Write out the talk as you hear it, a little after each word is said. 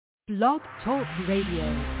Blog Talk Radio.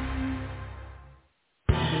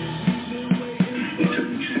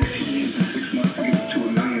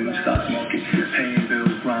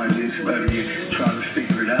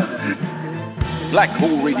 Black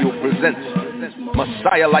Hole Radio presents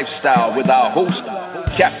Messiah Lifestyle with our host,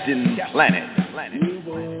 Captain Planet.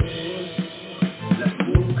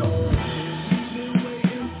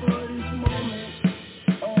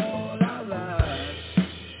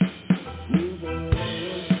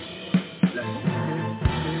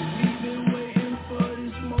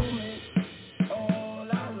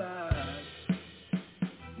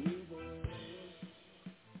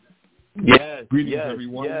 Greetings,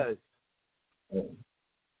 everyone. Yes.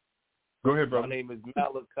 Go ahead, brother. My name is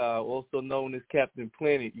Malachi, also known as Captain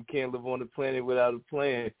Planet. You can't live on the planet without a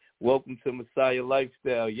plan. Welcome to Messiah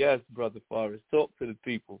Lifestyle. Yes, Brother Forrest. Talk to the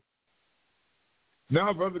people.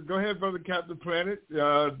 No, brother. Go ahead, Brother Captain Planet.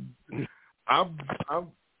 I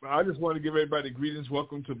just want to give everybody greetings.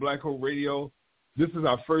 Welcome to Black Hole Radio. This is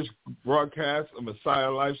our first broadcast of Messiah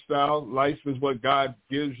Lifestyle. Life is what God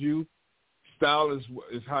gives you. Style is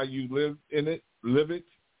how you live it.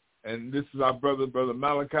 And this is our brother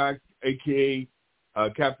Malachi, a.k.a.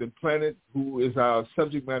 Captain Planet, who is our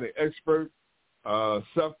subject matter expert,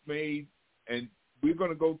 self-made. And we're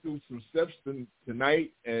going to go through some steps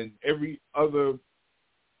tonight and every other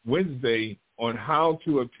Wednesday on how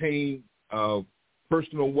to obtain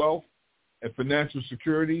personal wealth and financial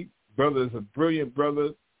security. Brother is a brilliant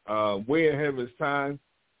brother, way ahead of his time.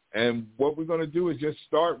 And what we're going to do is just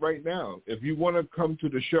start right now. If you want to come to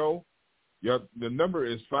the show, the number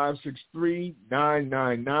is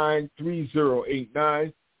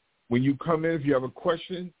 563-999-3089. When you come in, if you have a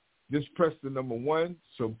question, just press the number 1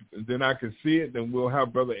 so then I can see it. Then we'll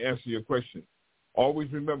have Brother answer your question.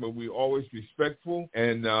 Always remember, we always respectful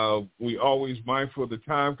and we always mindful of the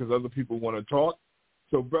time because other people want to talk.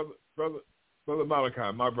 So, Brother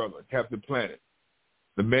Malachi, my brother, Captain Planet,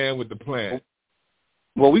 the man with the plan.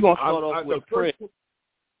 Well, we're going to start off with a prayer.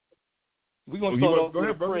 We're going to start off with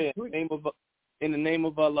a prayer. In the name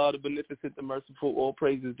of Allah, the Beneficent, the Merciful, all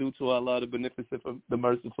praise is due to Allah, the Beneficent, the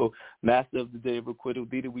Merciful, Master of the Day of Requital.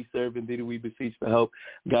 Thee do we serve and thee do we beseech for help.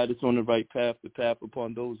 Guide us on the right path, the path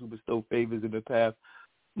upon those who bestow favors in the path,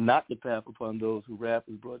 not the path upon those who wrath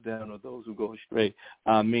is brought down or those who go astray.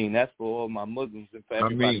 Ameen. That's for all my Muslims and for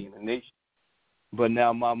everybody in the nation. But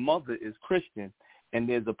now my mother is Christian. And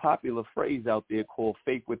there's a popular phrase out there called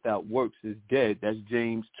faith without works is dead. That's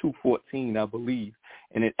James 2:14, I believe.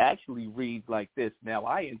 And it actually reads like this. Now,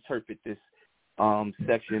 I interpret this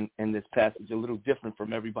section and this passage a little different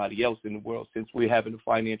from everybody else in the world since we're having a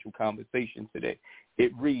financial conversation today.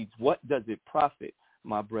 It reads, what does it profit,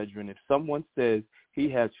 my brethren, if someone says he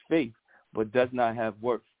has faith but does not have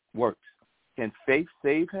works? Can faith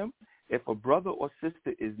save him? If a brother or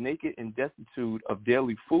sister is naked and destitute of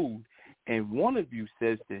daily food, and one of you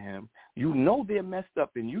says to him, you know they're messed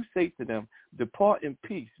up, and you say to them, depart in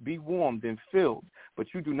peace, be warmed and filled,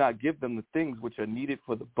 but you do not give them the things which are needed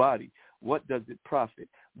for the body, what does it profit?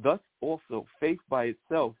 Thus also faith by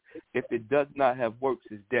itself, if it does not have works,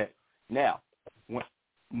 is dead. Now,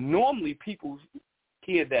 normally people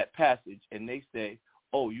hear that passage and they say,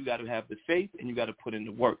 oh, you got to have the faith and you got to put in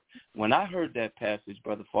the work. When I heard that passage,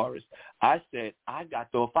 Brother Forrest, I said,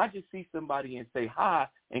 if I just see somebody and say hi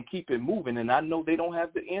and keep it moving and I know they don't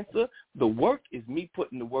have the answer, the work is me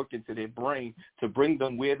putting the work into their brain to bring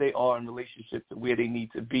them where they are in relationship to where they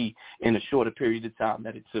need to be in a shorter period of time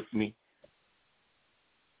that it took me.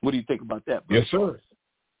 What do you think about that, Brother? Yes, sir. Okay.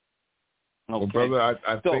 Well, brother,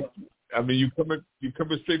 I think, you coming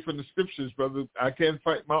straight from the scriptures, brother. I can't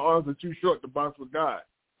fight. My arms are too short to box with God.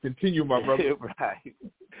 Continue, my brother.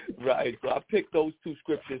 Right. So I picked those two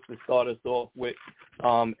scriptures to start us off with,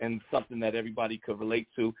 and something that everybody could relate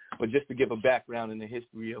to. But just to give a background in the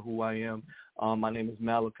history of who I am, my name is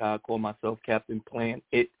Malachi. I call myself Captain Plan.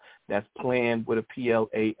 That's plan with a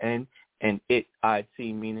Plan, and IT,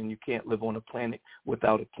 meaning you can't live on a planet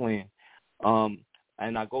without a plan.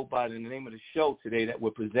 And I go by the name of the show today that we're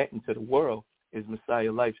presenting to the world is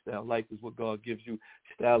Messiah Lifestyle. Life is what God gives you.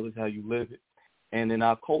 Style is how you live it. And in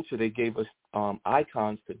our culture, they gave us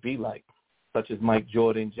icons to be like, such as Mike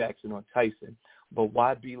Jordan, Jackson, or Tyson. But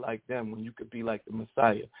why be like them when you could be like the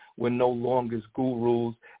Messiah? We're no longer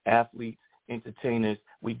gurus, athletes, entertainers.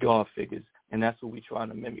 We God figures. And that's what we're trying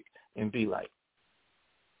to mimic and be like.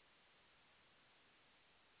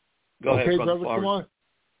 Go ahead, Brother come on.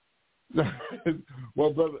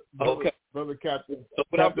 Well, brother Captain. So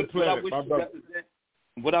what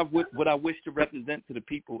I wish to represent to the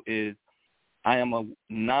people is, I am a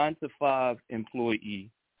 9-to-5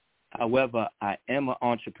 employee. However, I am an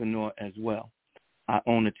entrepreneur as well. I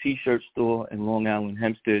own a T-shirt store in Long Island,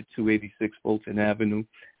 Hempstead, 286 Fulton Avenue,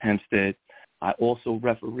 Hempstead. I also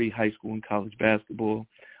referee high school and college basketball.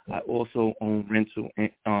 I also own rental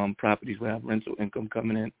properties where I have rental income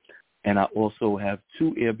coming in. And I also have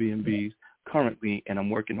 2 Airbnbs currently, and I'm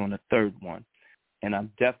working on a third one. And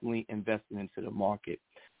I'm definitely investing into the market.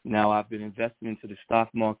 Now, I've been investing into the stock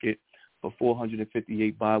market for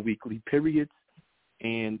 458 biweekly periods,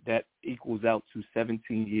 and that equals out to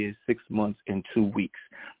 17 years, 6 months, and 2 weeks.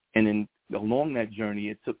 And along that journey,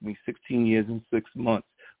 it took me 16 years and 6 months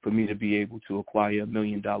for me to be able to acquire $1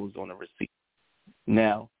 million on a receipt.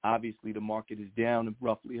 Now, obviously, the market is down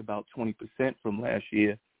roughly about 20% from last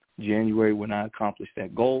year, January, when I accomplished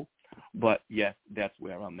that goal. But, yes, that's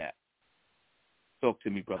where I'm at. Talk to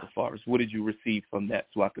me, Brother Forrest. What did you receive from that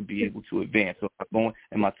so I could be able to advance? So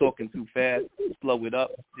am I talking too fast? Slow it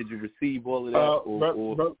up. Did you receive all of that,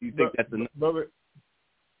 or you think that's enough? Brother,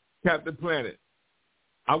 Captain Planet,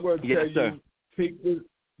 I'm going to tell you,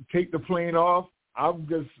 take the plane off. I'm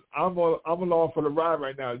along for the ride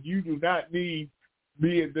right now. You do not need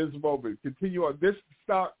me at this moment. Continue on.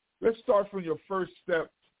 Let's start from your first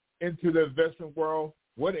step into the investment world.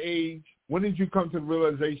 What age? When did you come to the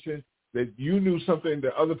realization that you knew something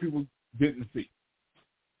that other people didn't see?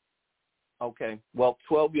 Okay. Well,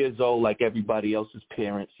 12 years old, like everybody else's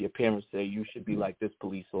parents, your parents say you should be like this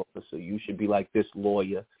police officer, you should be like this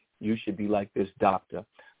lawyer, you should be like this doctor.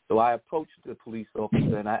 So I approached the police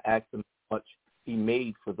officer and I asked him how much he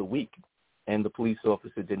made for the week. And the police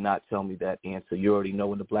officer did not tell me that answer. You already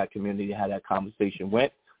know in the black community how that conversation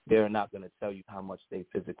went. They're not going to tell you how much they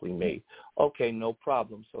physically made. Okay, no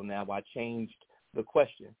problem. So now I changed the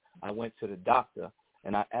question. I went to the doctor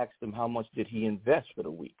and I asked him how much did he invest for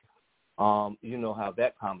the week. You know how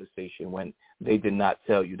that conversation went. They did not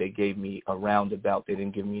tell you. They gave me a roundabout. They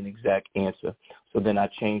didn't give me an exact answer. So then I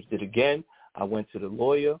changed it again. I went to the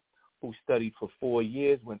lawyer who studied for 4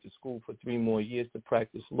 years, went to school for 3 more years to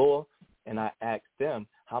practice law, and I asked them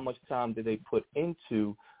how much time did they put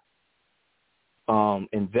into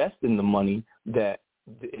investing the money that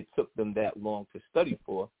it took them that long to study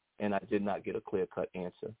for, and I did not get a clear-cut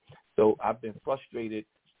answer. So I've been frustrated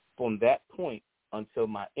from that point until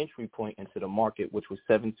my entry point into the market, which was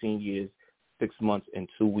 17 years, 6 months, and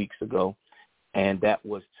 2 weeks ago, and that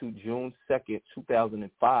was to June 2nd,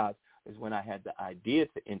 2005, is when I had the idea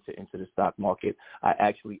to enter into the stock market. I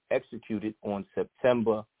actually executed on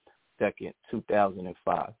September 2nd,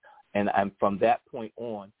 2005. And from that point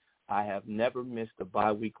on, I have never missed a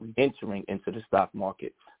biweekly entering into the stock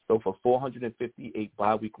market. So for 458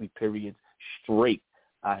 biweekly periods straight,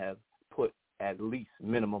 I have put at least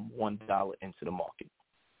minimum $1 into the market.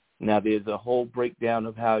 Now, there's a whole breakdown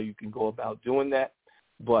of how you can go about doing that,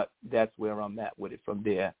 but that's where I'm at with it from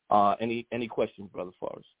there. Any questions, Brother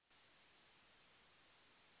Forrest?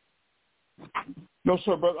 No,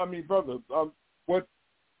 sir, but I mean, brother, what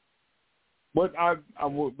I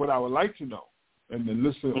would like to know, and the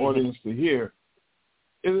listening audience to hear,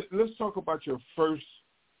 is let's talk about your first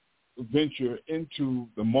venture into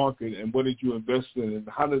the market and what did you invest in, and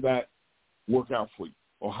how did that work out for you,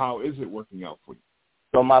 or how is it working out for you?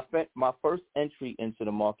 So my first entry into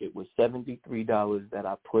the market was $73 that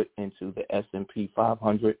I put into the S&P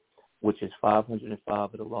 500, which is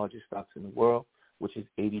 505 of the largest stocks in the world, which is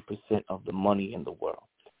 80% of the money in the world.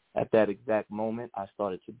 At that exact moment, I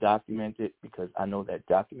started to document it because I know that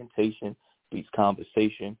documentation beats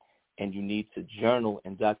conversation, and you need to journal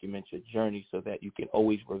and document your journey so that you can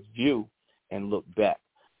always review and look back.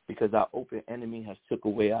 Because our open enemy has took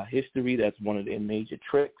away our history. That's one of their major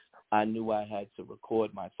tricks. I knew I had to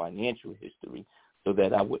record my financial history so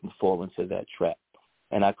that I wouldn't fall into that trap.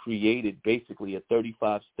 And I created basically a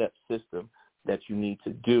 35-step system that you need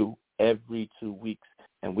to do every 2 weeks.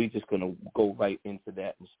 And we're just going to go right into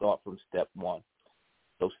that and start from step 1.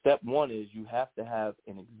 So step 1 is you have to have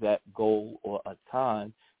an exact goal or a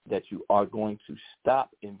time that you are going to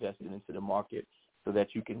stop investing into the market so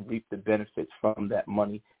that you can reap the benefits from that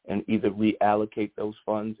money and either reallocate those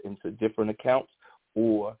funds into different accounts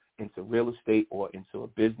or into real estate or into a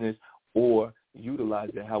business or utilize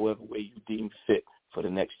it however way you deem fit for the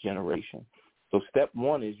next generation. So step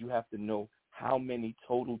 1 is you have to know how many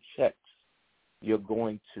total checks you're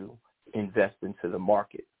going to invest into the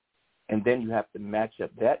market. And then you have to match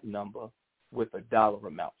up that number with a dollar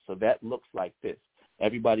amount. So that looks like this.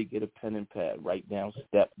 Everybody get a pen and pad. Write down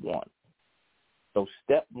step 1. So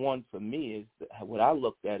step 1 for me is, what I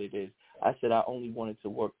looked at it is, I said I only wanted to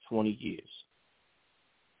work 20 years.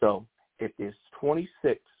 So if there's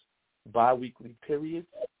 26 biweekly periods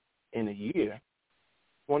in a year,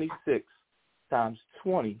 26 times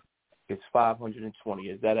 20 It's 520.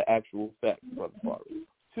 Is that an actual fact, Brother Forrest?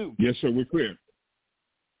 2. Yes, sir. We're clear.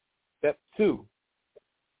 Step 2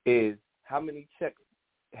 is how many checks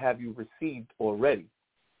have you received already?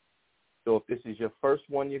 So if this is your first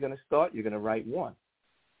one you're going to start, you're going to write 1.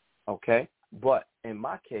 Okay? But in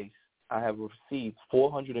my case, I have received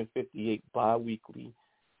 458 biweekly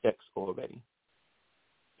checks already.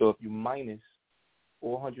 So if you minus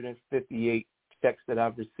 458 checks that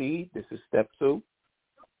I've received, this is step 2,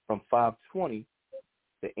 from 520,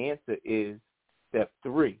 the answer is step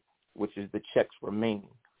 3, which is the checks remaining.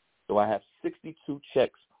 So I have 62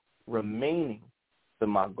 checks remaining to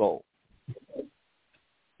my goal.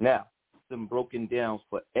 Now, them broken down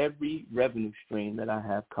for every revenue stream that I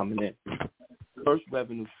have coming in. First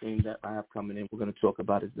revenue stream that I have coming in, we're going to talk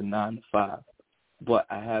about is the 9 to 5. But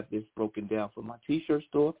I have this broken down for my T-shirt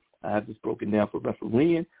store. I have this broken down for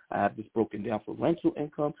refereeing. I have this broken down for rental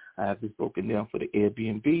income. I have this broken down for the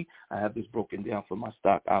Airbnb. I have this broken down for my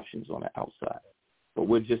stock options on the outside. But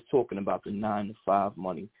we're just talking about the 9 to 5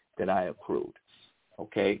 money that I accrued.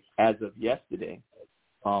 Okay? As of yesterday,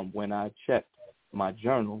 when I checked my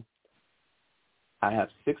journal, I have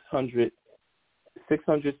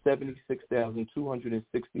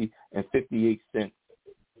 $676,260.58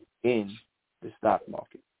 in the stock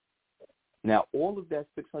market. Now, all of that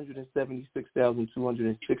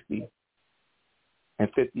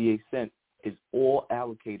 $676,260.58 is all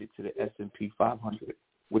allocated to the S&P 500,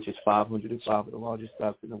 which is 505 of the largest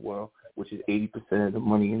stocks in the world, which is 80% of the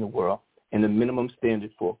money in the world. And the minimum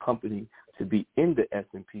standard for a company to be in the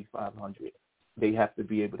S&P 500, they have to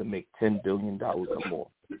be able to make $10 billion or more.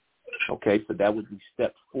 Okay, so that would be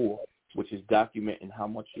step 4, which is documenting how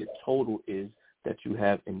much your total is that you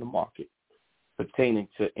have in the market pertaining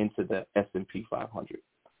to into the S&P 500.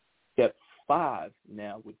 Step 5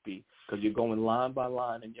 now would be, because you're going line by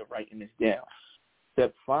line and you're writing this down.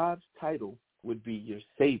 Step 5's title would be your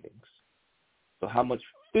savings. So how much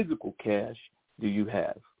physical cash do you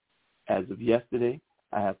have? As of yesterday,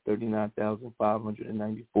 I have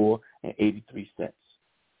 $39,594.83.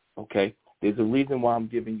 Okay? There's a reason why I'm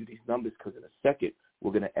giving you these numbers, because in a second,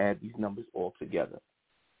 we're going to add these numbers all together.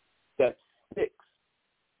 Step 6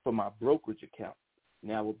 for my brokerage account.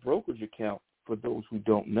 Now, a brokerage account, for those who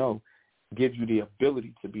don't know, gives you the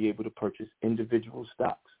ability to be able to purchase individual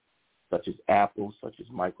stocks, such as Apple, such as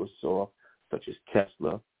Microsoft, such as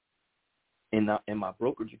Tesla. In my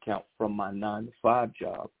brokerage account from my 9 to 5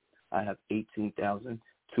 job, I have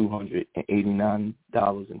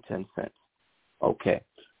 $18,289.10. Okay.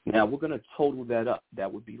 Now, we're going to total that up.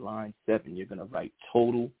 That would be line 7. You're going to write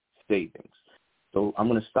total savings. So I'm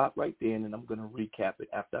going to stop right there, and then I'm going to recap it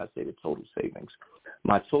after I say the total savings.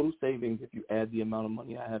 My total savings, if you add the amount of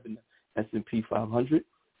money I have in the S&P 500,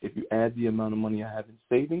 if you add the amount of money I have in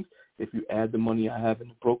savings, if you add the money I have in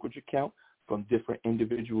the brokerage account from different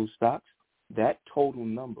individual stocks, that total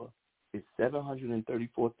number is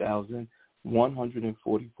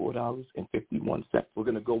 $734,144.51. We're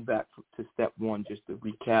going to go back to step 1 just to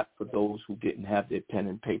recap for those who didn't have their pen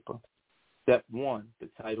and paper. Step 1, the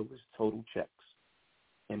title is total checks.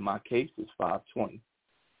 In my case, it's 520,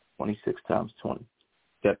 26 times 20.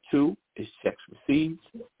 Step 2 is checks received.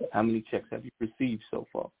 How many checks have you received so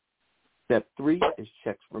far? Step 3 is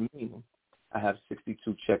checks remaining. I have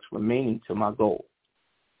 62 checks remaining to my goal.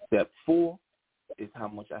 Step 4 is how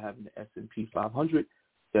much I have in the S&P 500.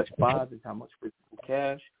 Step 5 is how much physical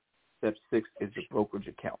cash. Step 6 is the brokerage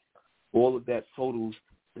account. All of that totals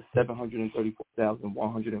to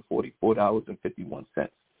 $734,144.51.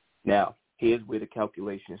 Now, here's where the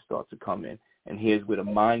calculations start to come in, and here's where the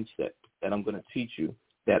mindset that I'm going to teach you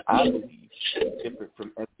that I believe is different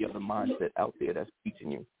from every other mindset out there that's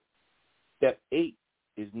teaching you. Step 8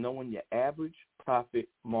 is knowing your average profit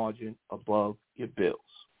margin above your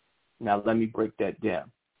bills. Now, let me break that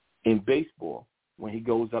down. In baseball, when he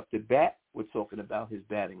goes up to bat, we're talking about his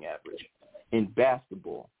batting average. In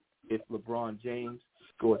basketball, if LeBron James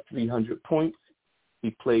scored 300 points, he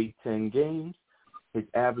played 10 games, his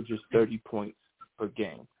average is 30 points per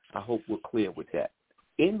game. I hope we're clear with that.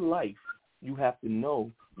 In life, you have to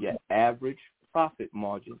know your average profit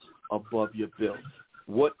margin above your bills.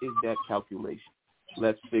 What is that calculation?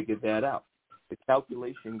 Let's figure that out. The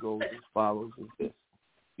calculation goes as follows as this.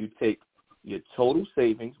 You take your total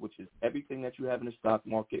savings, which is everything that you have in the stock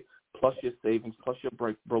market, plus your savings, plus your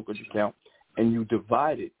brokerage account, and you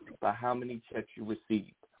divide it by how many checks you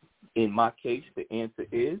received. In my case, the answer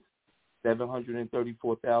is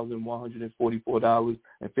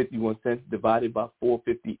 $734,144.51 divided by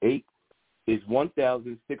 458 is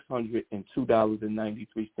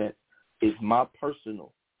 $1,602.93 is my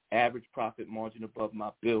personal average profit margin above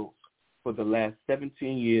my bills for the last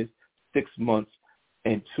 17 years 6 months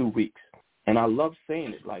and 2 weeks. And I love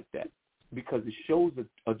saying it like that because it shows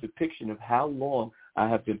a depiction of how long I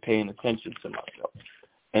have been paying attention to myself.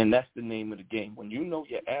 And that's the name of the game. When you know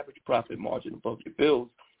your average profit margin above your bills,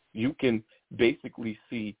 you can basically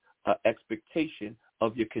see an expectation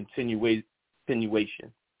of your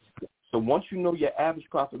continuation. So once you know your average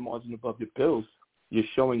profit margin above your bills, you're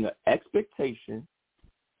showing an expectation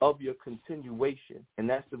of your continuation, and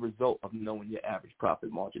that's the result of knowing your average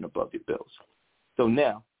profit margin above your bills. So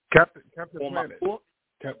now, Captain Planet.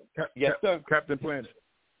 Yes, sir. Captain Planet.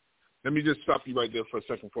 Let me just stop you right there for a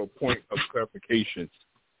second for a point of clarification.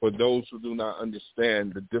 For those who do not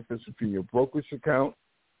understand the difference between your brokerage account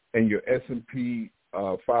and your S&P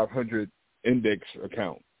 500 index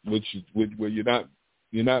account, where you're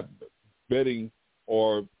not betting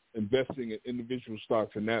or investing in individual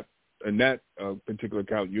stocks in that particular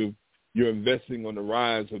account. You're investing on the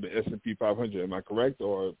rise of the S&P 500. Am I correct,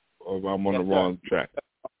 or I'm on the wrong track?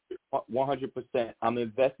 100%. I'm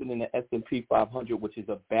investing in the S&P 500, which is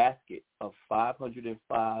a basket of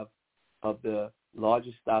 505 of the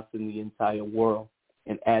largest stocks in the entire world.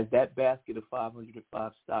 And as that basket of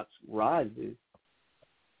 505 stocks rises,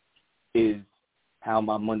 is how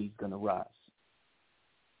my money's going to rise.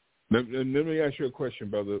 Let me ask you a question,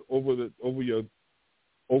 brother. Over the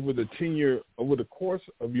course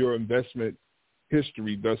of your investment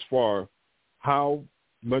history thus far, how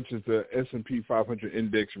much is the S&P 500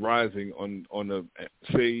 index rising on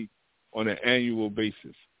an annual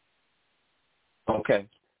basis? Okay,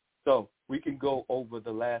 so we can go over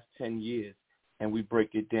the last 10 years and we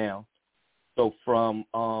break it down. So from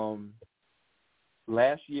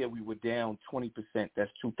last year we were down 20%.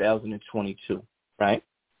 That's 2022, right?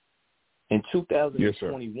 In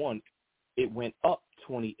 2021, yes, it went up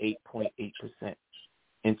 28.8%.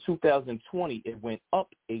 In 2020, it went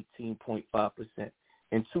up 18.5%.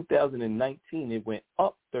 In 2019, it went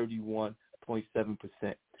up 31.7%.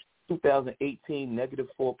 2018, negative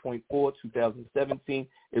 4.4. 2017,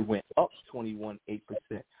 it went up 21.8%.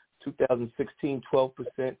 2016,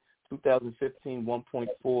 12%. 2015,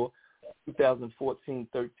 1.4. 2014,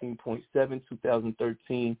 13.7.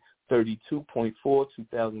 2013, 32.4.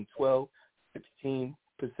 2012, 16%.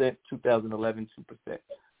 2011, 2%.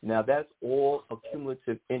 Now, that's all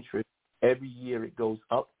accumulative interest. Every year it goes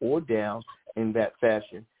up or down in that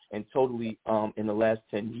fashion. And totally, in the last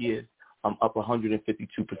 10 years, I'm up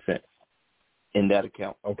 152% in that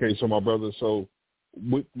account. Okay, so my brother,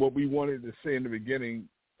 what we wanted to say in the beginning,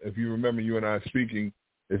 if you remember you and I speaking,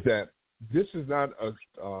 is that this is not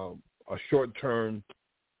a short-term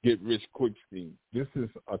get-rich-quick scheme. This is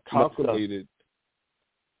a calculated,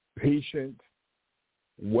 patient,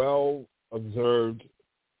 well-observed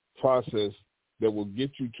process that will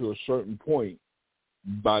get you to a certain point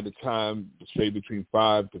by the time, say, between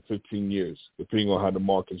 5 to 15 years, depending on how the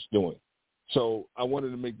market's doing. So I wanted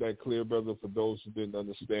to make that clear, brother, for those who didn't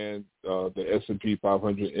understand the S&P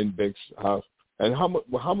 500 index. And how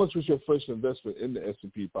much was your first investment in the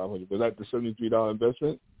S&P 500? Was that the $73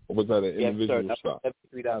 investment, or was that an individual stock? Yes,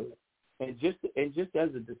 sir, $73. And just as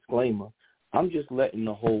a disclaimer, I'm just letting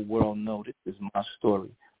the whole world know this is my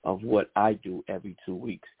story of what I do every 2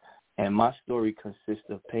 weeks. And my story consists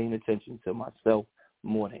of paying attention to myself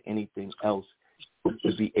more than anything else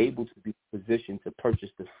to be able to be positioned to purchase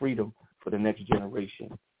the freedom for the next generation.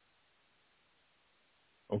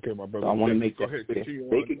 Okay, my brother. So I want to make that clear.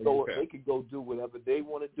 They could go do whatever they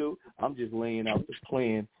want to do. I'm just laying out the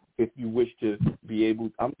plan if you wish to be able.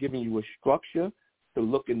 I'm giving you a structure to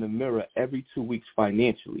look in the mirror every 2 weeks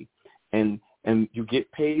financially. And you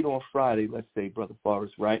get paid on Friday, let's say, Brother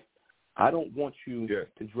Forrest, right? I don't want you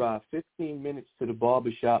to drive 15 minutes to the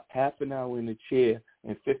barbershop, half an hour in the chair,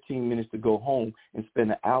 and 15 minutes to go home and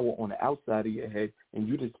spend an hour on the outside of your head, and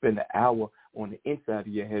you just spend an hour on the inside of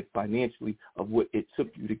your head financially of what it took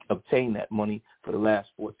you to obtain that money for the last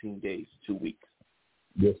 14 days, 2 weeks.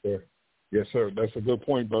 Yes, sir. Yes, sir. That's a good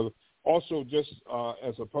point, brother. Also, just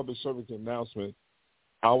as a public service announcement,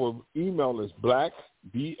 our email is black,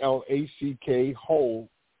 BLACK, whole,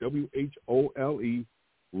 WHOLE,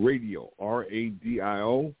 radio,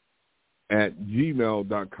 RADIO,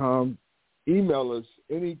 @gmail.com. Email us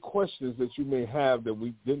any questions that you may have that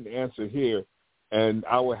we didn't answer here, and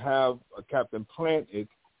I will have Captain Plant it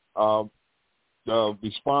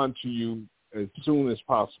respond to you as soon as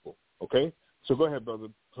possible. Okay? So go ahead, brother.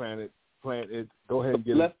 Plant it. Go ahead and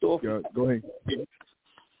get left it. Off. Go ahead.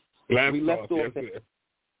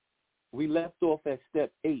 We left off at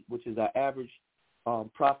step 8, which is our average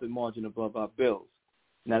profit margin above our bills.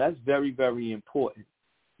 Now, that's very, very important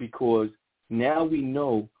because now we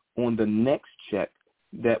know on the next check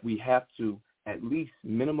that we have to at least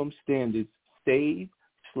minimum standards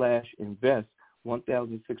save/invest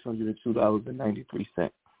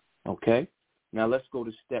 $1,602.93. Okay? Now let's go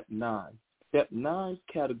to step 9. Step 9's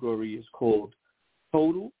category is called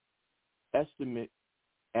total estimate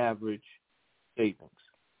average savings.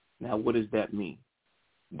 Now what does that mean?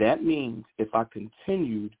 That means if I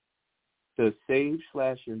continued to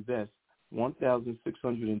save/invest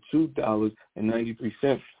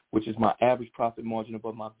 $1,602.93, which is my average profit margin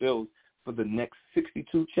above my bills for the next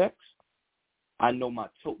 62 checks, I know my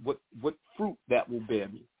what fruit that will bear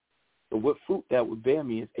me. So what fruit that would bear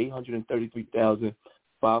me is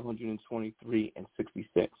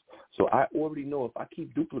 $833,523.60. So I already know if I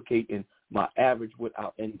keep duplicating my average, what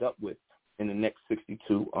I'll end up with in the next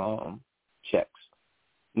 62 checks.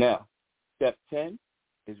 Now, step 10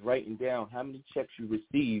 is writing down how many checks you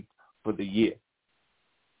received for the year.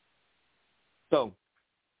 So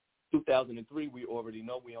 2003, we already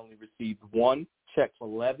know we only received 1 check.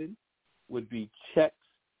 11 would be checks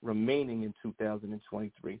remaining in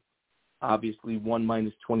 2023. Obviously, 1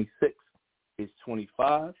 minus 26 is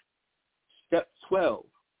 25. Step 12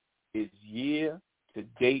 is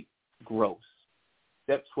year-to-date gross.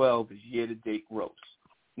 Step 12 is year-to-date gross.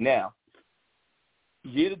 Now,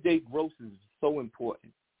 year-to-date gross is so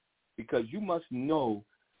important because you must know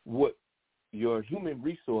what your human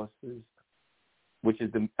resources, which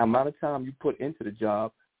is the amount of time you put into the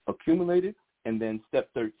job, accumulated, and then step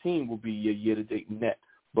 13 will be your year-to-date net.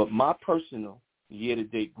 But my personal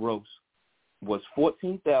year-to-date gross was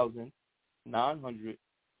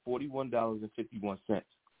 $14,941.51.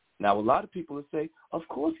 Now, a lot of people will say, of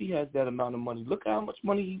course he has that amount of money. Look how much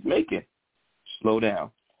money he's making. Slow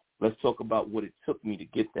down. Let's talk about what it took me to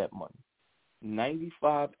get that money.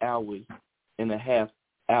 95.5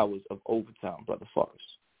 hours of overtime, Brother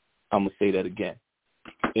Forrest. I'm going to say that again.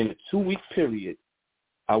 In a 2-week period,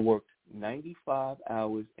 I worked 95.5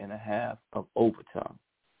 hours of overtime.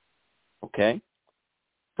 Okay?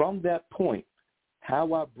 From that point,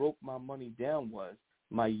 how I broke my money down was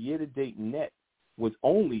my year-to-date net was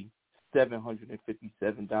only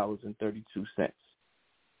 $757.32.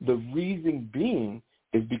 The reason being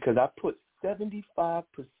is because I put 75%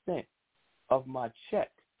 of my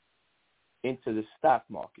check into the stock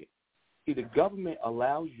market. See, the government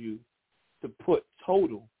allows you to put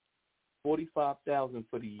total $45,000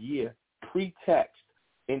 for the year pre-tax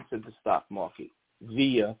into the stock market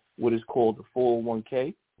via what is called the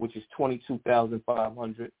 401k, which is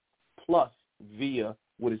 $22,500, plus via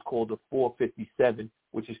what is called the 457,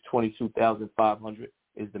 which is $22,500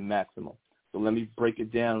 is the maximum. So let me break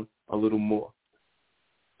it down a little more.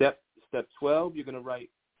 Step 12, you're going to write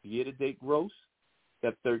year-to-date gross.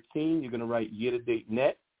 Step 13, you're going to write year-to-date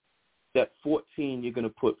net. Step 14, you're going to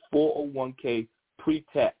put 401k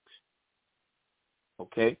pre-tax.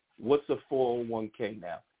 Okay? What's a 401k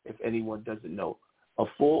now, if anyone doesn't know? A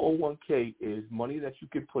 401k is money that you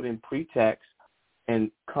can put in pre-tax,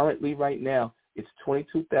 and currently right now it's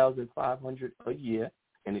 $22,500 a year,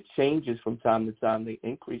 and it changes from time to time. They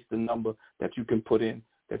increase the number that you can put in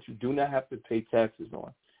that you do not have to pay taxes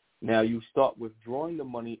on. Now you start withdrawing the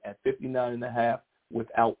money at 59.5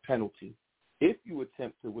 without penalty. If you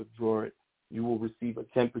attempt to withdraw it, you will receive a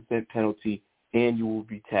 10% penalty and you will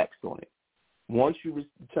be taxed on it. Once you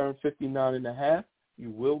return 59.5,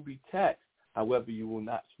 you will be taxed. However, you will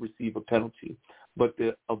not receive a penalty. But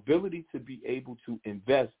the ability to be able to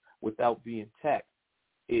invest without being taxed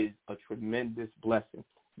is a tremendous blessing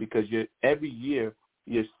because every year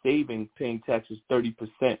you're saving, paying taxes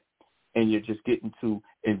 30%, and you're just getting to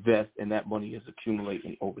invest, and that money is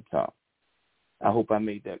accumulating over time. I hope I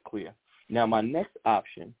made that clear. Now, my next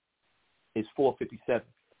option is 457.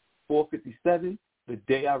 457, the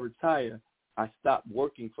day I retire, I stop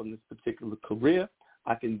working from this particular career.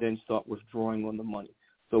 I can then start withdrawing on the money.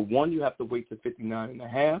 So one, you have to wait to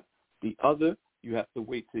 59.5. The other, you have to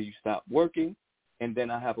wait till you stop working. And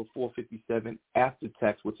then I have a 457 after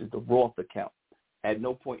tax, which is the Roth account. At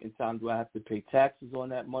no point in time do I have to pay taxes on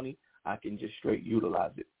that money. I can just straight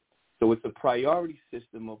utilize it. So it's a priority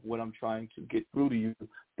system of what I'm trying to get through to you,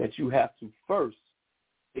 that you have to first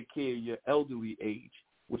take care of your elderly age,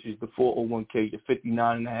 which is the 401k, your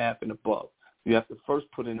 59.5 and above. You have to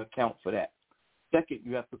first put in an account for that. Second,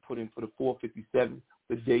 you have to put in for the 457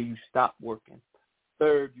 the day you stop working.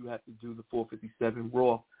 Third, you have to do the 457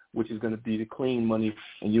 Roth, which is going to be the clean money,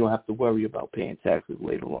 and you don't have to worry about paying taxes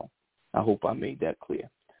later on. I hope I made that clear.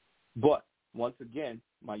 But once again,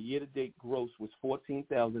 my year-to-date gross was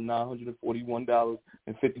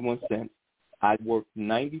 $14,941.51. I worked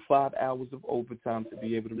 95 hours of overtime to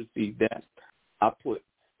be able to receive that. I put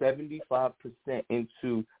 75%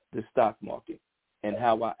 into the stock market. And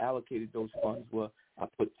how I allocated those funds were I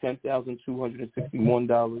put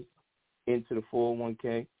 $10,261 into the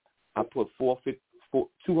 401k. I put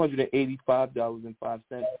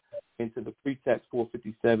 $285.05 into the pre-tax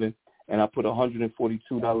 457, and I put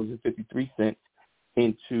 $142.53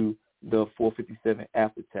 into the 457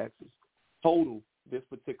 after taxes. Total, this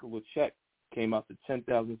particular check came out to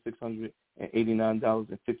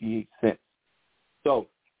 $10,689.58. So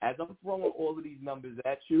as I'm throwing all of these numbers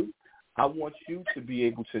at you, I want you to be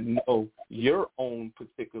able to know your own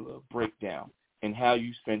particular breakdown and how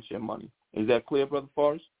you spend your money. Is that clear, Brother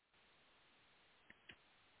Forrest?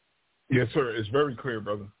 Yes, sir. It's very clear,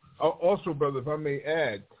 brother. Also, brother, if I may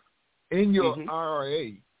add, in your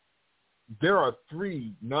IRA, there are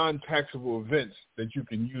 3 non-taxable events that you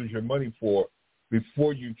can use your money for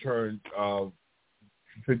before you turn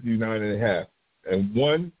 59 and a half. And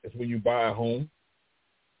one is when you buy a home,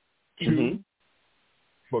 2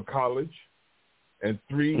 for college, and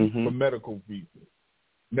 3 for medical fees.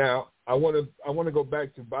 Now, I want to go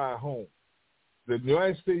back to buy a home. The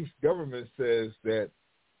United States government says that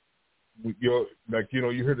you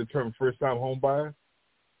heard the term first-time home buyer.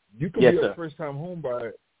 You can be a first-time home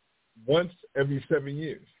buyer once every 7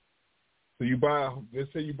 years. So you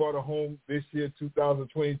let's say you bought a home this year,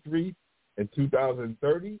 2023, and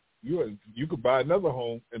 2030, you could buy another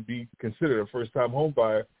home and be considered a first-time home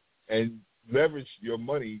buyer and leverage your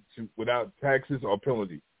money without taxes or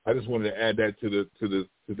penalty. I just wanted to add that to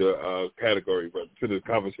the category, but to the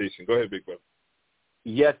conversation. Go ahead, big brother.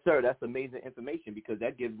 Yes, sir. That's amazing information because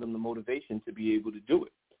that gives them the motivation to be able to do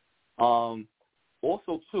it.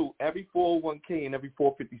 Also, too, every 401k and every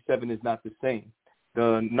 457 is not the same.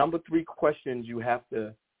 The number 3 questions you have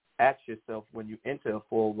to ask yourself when you enter a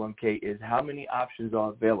 401k is how many options are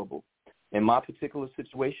available. In my particular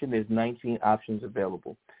situation, there's 19 options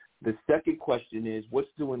available. The second question is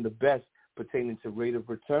what's doing the best pertaining to rate of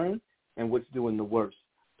return and what's doing the worst.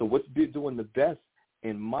 So what's doing the best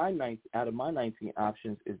out of my 19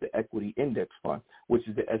 options is the equity index fund, which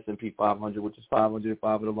is the S&P 500, which is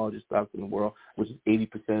 505 of the largest stocks in the world, which is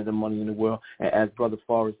 80% of the money in the world. And as Brother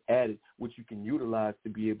Forrest added, which you can utilize to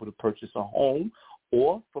be able to purchase a home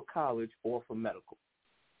or for college or for medical.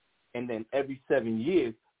 And then every 7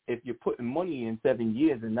 years, if you're putting money in 7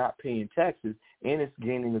 years and not paying taxes and it's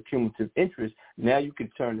gaining a cumulative interest, now you can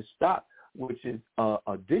turn the stock, which is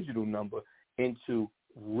a digital number, into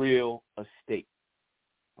real estate.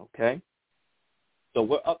 Okay? So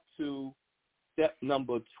we're up to step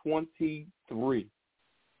number 23.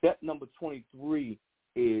 Step number 23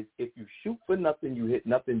 is if you shoot for nothing, you hit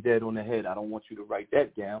nothing dead on the head. I don't want you to write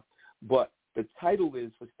that down. But the title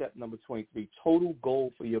is for step number 23, total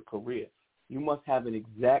goal for your career. You must have an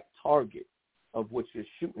exact target of what you're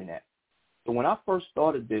shooting at. So when I first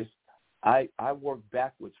started this, I worked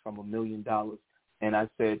backwards from $1 million, and I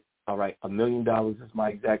said, all right, $1 million is my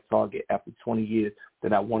exact target after 20 years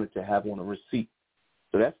that I wanted to have on a receipt.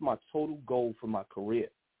 So that's my total goal for my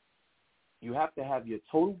career. You have to have your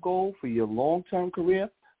total goal for your long-term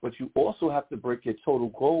career, but you also have to break your total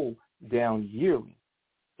goal down yearly.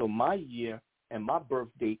 So my year and my birth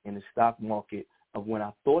date in the stock market of when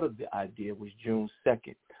I thought of the idea was June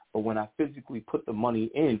 2nd, but when I physically put the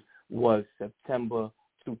money in was September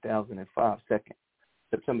 2005,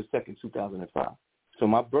 September 2nd, 2005. So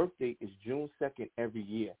my birth date is June 2nd every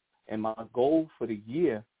year, and my goal for the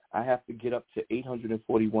year, I have to get up to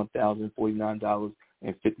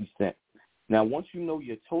 $841,049.50. Now, once you know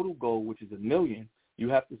your total goal, which is $1 million, you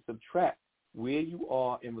have to subtract where you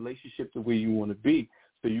are in relationship to where you want to be,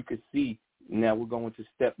 so you can see. Now we're going to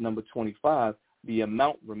step number 25, the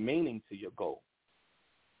amount remaining to your goal.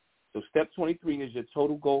 So step 23 is your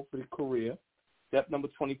total goal for the career. Step number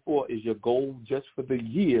 24 is your goal just for the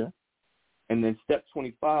year. And then step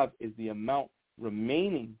 25 is the amount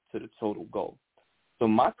remaining to the total goal. So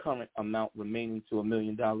my current amount remaining to $1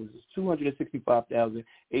 million is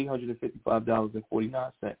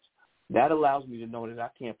 $265,855.49. That allows me to know that I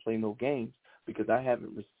can't play no games because I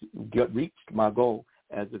haven't reached my goal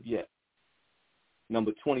as of yet.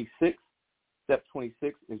 Number 26, step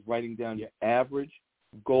 26 is writing down your average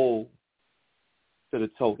goal to the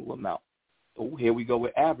total amount. So here we go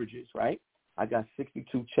with averages, right? I got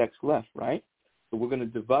 62 checks left, right? So we're going to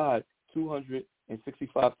divide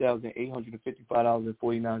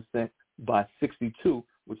 $265,855.49 by 62,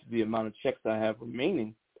 which is the amount of checks I have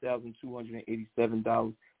remaining,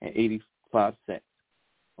 $1,287.85.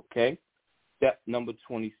 Okay? Step number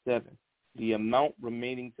 27, the amount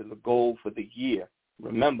remaining to the goal for the year.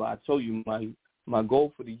 Remember, I told you my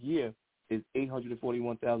goal for the year is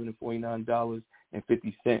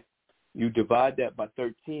 $841,049.50. You divide that by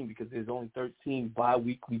 13 because there's only 13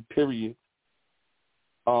 biweekly periods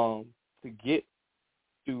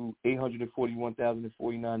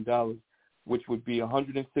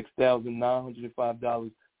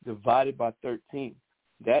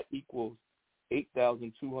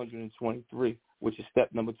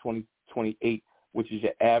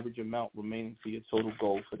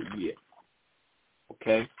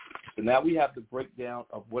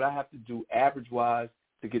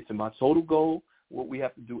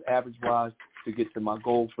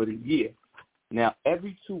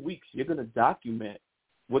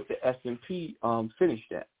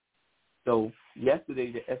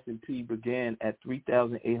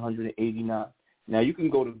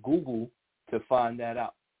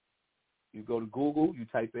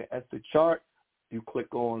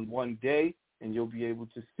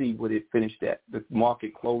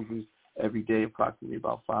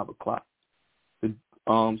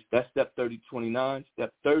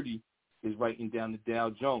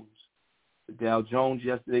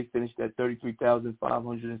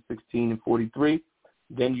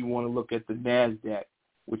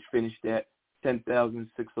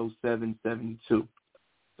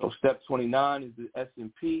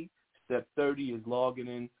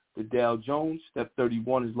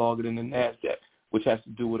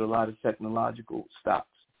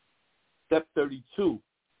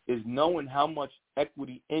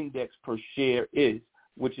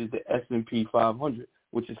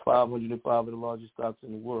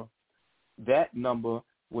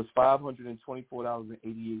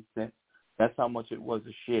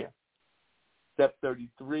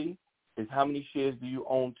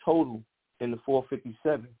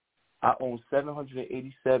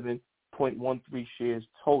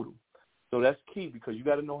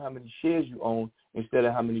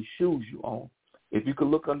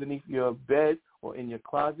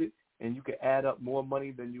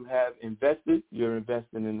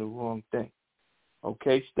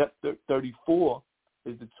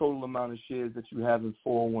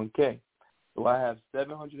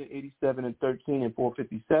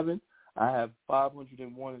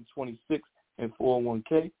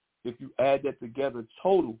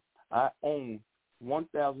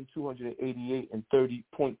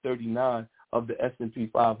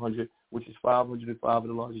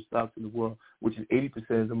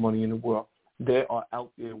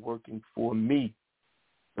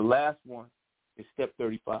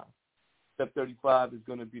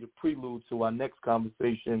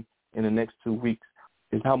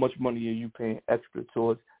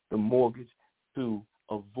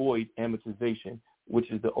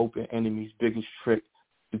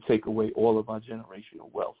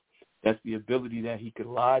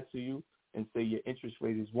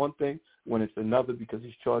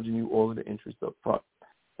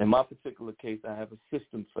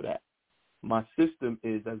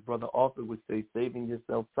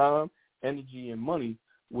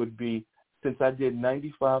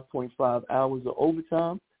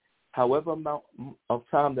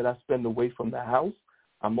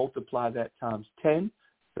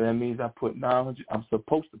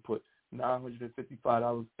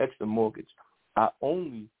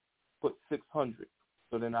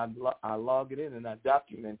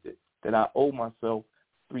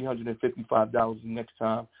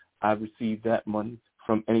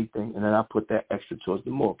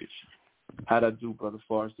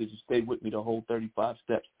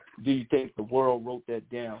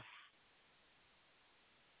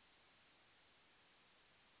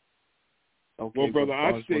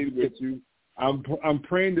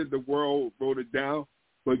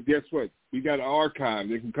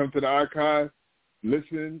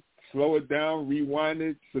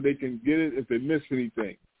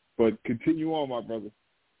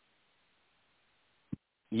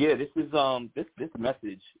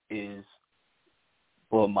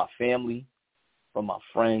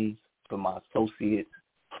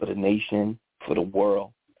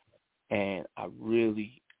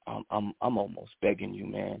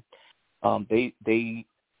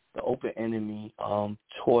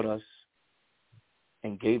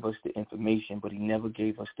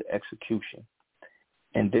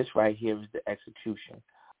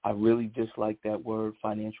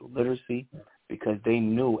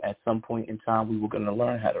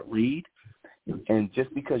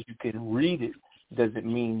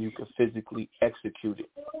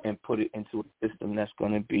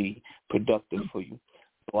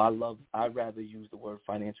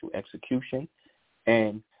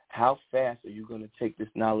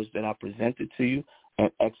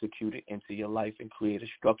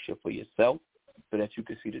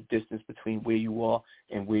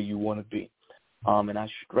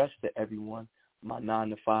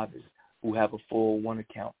who have a 401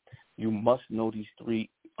 account. You must know these three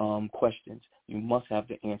questions. You must have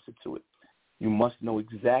the answer to it. You must know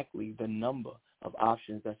exactly the number of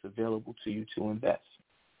options that's available to you to invest.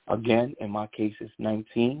 Again, in my case, it's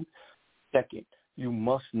 19. Second, you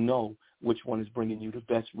must know which one is bringing you the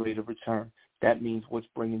best rate of return. That means what's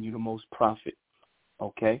bringing you the most profit,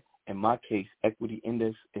 okay? In my case, equity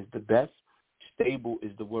index is the best. Stable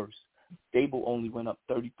is the worst. Stable only went up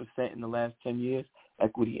 30% in the last 10 years.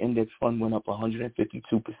 Equity index fund went up 152%.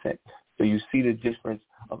 So you see the difference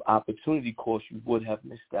of opportunity cost you would have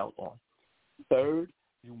missed out on. Third,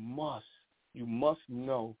 you must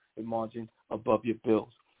know the margin above your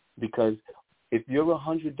bills, because if you're a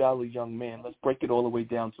 $100 young man, let's break it all the way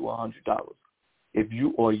down to $100. If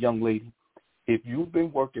you, or a young lady, if you've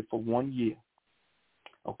been working for 1 year,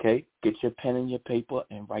 okay, get your pen and your paper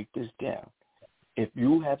and write this down. If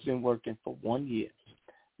you have been working for 1 year,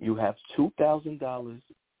 you have $2,000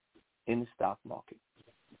 in the stock market,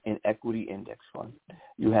 in equity index fund.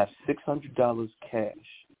 You have $600 cash.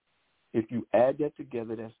 If you add that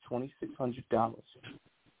together, that's $2,600.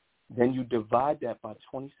 Then you divide that by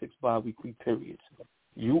 26 biweekly periods.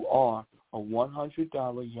 You are a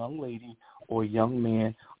 $100 young lady or young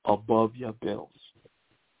man above your bills.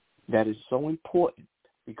 That is so important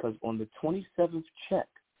because on the 27th check,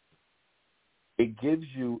 it gives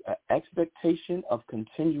you an expectation of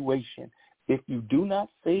continuation. If you do not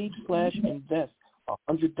save/invest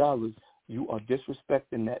 $100, you are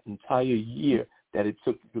disrespecting that entire year that it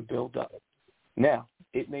took you to build up. Now,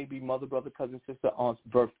 it may be mother, brother, cousin, sister, aunt's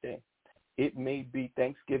birthday. It may be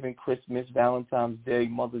Thanksgiving, Christmas, Valentine's Day,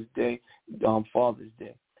 Mother's Day, Father's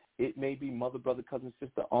Day. It may be mother, brother, cousin,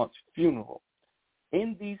 sister, aunt's funeral.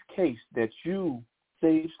 In these cases that you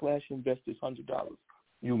save/invest this $100,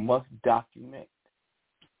 you must document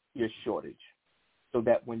your shortage so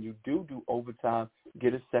that when you do overtime,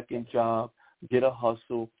 get a second job, get a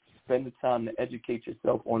hustle, spend the time to educate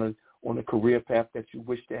yourself on a career path that you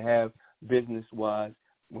wish to have business-wise.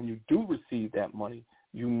 When you do receive that money,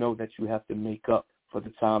 you know that you have to make up for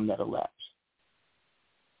the time that elapsed.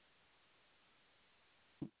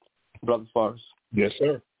 Brother Forrest. Yes,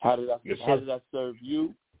 sir. How did I serve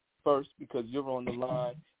you? First, because you're on the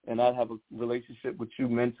line and I have a relationship with you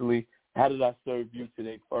mentally. How did I serve you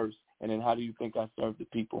today first? And then how do you think I served the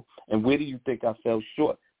people? And where do you think I fell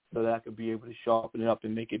short so that I could be able to sharpen it up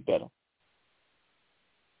and make it better?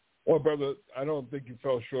 Well, brother, I don't think you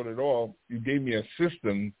fell short at all. You gave me a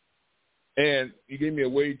system and you gave me a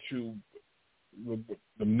way to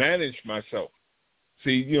manage myself.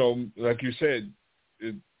 See, like you said,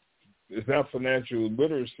 it's not financial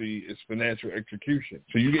literacy, it's financial execution.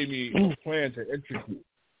 So you gave me a plan to execute.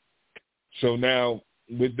 So now,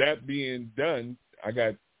 with that being done, I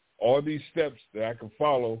got all these steps that I can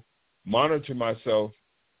follow, monitor myself.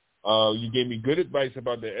 You gave me good advice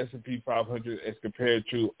about the S&P 500 as compared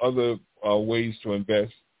to other ways to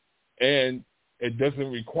invest. And it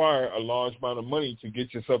doesn't require a large amount of money to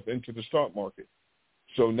get yourself into the stock market.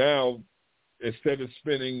 So now, instead of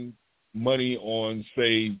spending money on,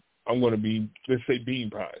 say, let's say bean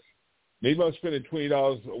pies. Maybe I'm spending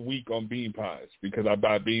 $20 a week on bean pies because I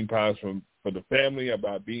buy bean pies for the family. I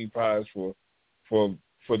buy bean pies for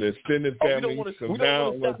the extended family.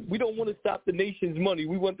 We don't want to stop the nation's money.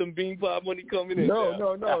 We want them bean pie money coming in. No.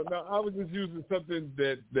 I was just using something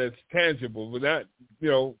that's tangible. But that,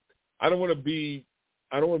 I don't want to be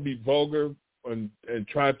vulgar and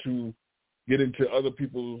try to get into other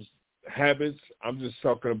people's habits. I'm just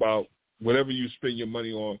talking about whatever you spend your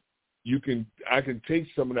money on. I can take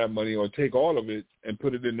some of that money or take all of it and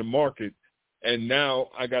put it in the market, and now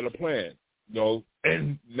I got a plan.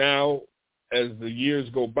 And now as the years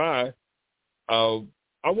go by, I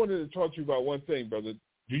wanted to talk to you about one thing, brother.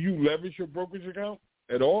 Do you leverage your brokerage account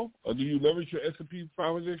at all, or do you leverage your S&P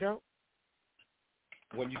 500 account?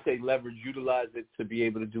 When you say leverage, utilize it to be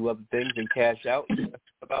able to do other things and cash out.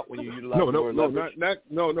 About when you utilize leverage?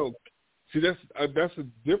 No. See, that's a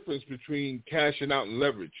difference between cashing out and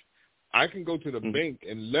leverage. I can go to the bank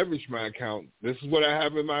and leverage my account. This is what I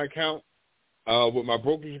have in my account with my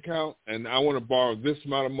brokerage account, and I want to borrow this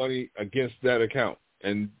amount of money against that account.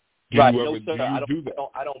 And do right, you no, ever, sir. do you do that?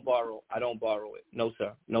 I don't borrow it. No,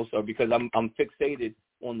 sir, because I'm fixated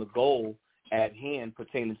on the goal at hand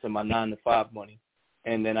pertaining to my 9-to-5 money.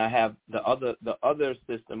 And then I have the other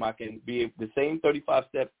system. I can be the same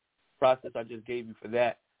 35-step process I just gave you for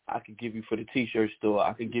that. I could give you for the T-shirt store.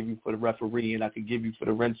 I could give you for the referee, and I could give you for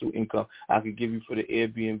the rental income. I could give you for the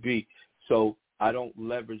Airbnb. So I don't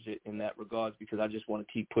leverage it in that regards because I just want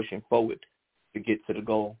to keep pushing forward to get to the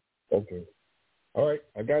goal. Okay. All right.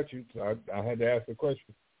 I got you. So I had to ask the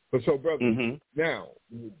question. But so, brother, now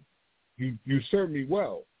you served me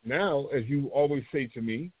well. Now, as you always say to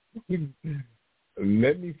me,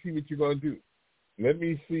 let me see what you're going to do. Let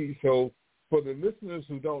me see. So for the listeners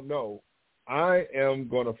who don't know, I am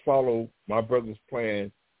going to follow my brother's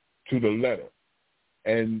plan to the letter.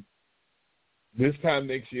 And this time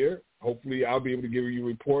next year, hopefully I'll be able to give you a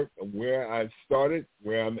report of where I started,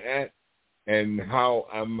 where I'm at, and how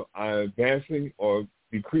I'm advancing or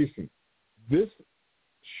decreasing. This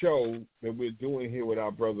show that we're doing here with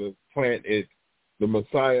our brother Plant It, the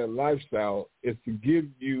Messiah Lifestyle, is to give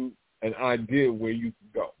you an idea where you can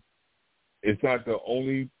go. It's not the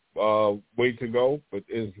only way to go, but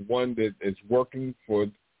it's one that is working for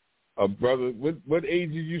a brother. What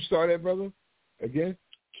age did you start at, brother, again?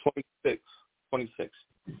 26.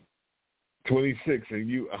 26. And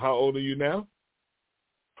you, how old are you now?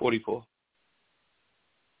 44.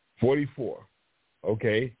 44.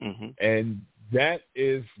 Okay. Mm-hmm. And that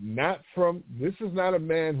is not this is not a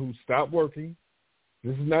man who stopped working.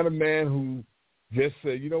 This is not a man who just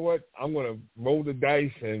said, you know what, I'm going to roll the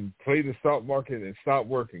dice and play the stock market and stop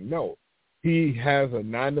working. No. He has a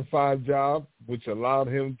 9-to-5 job, which allowed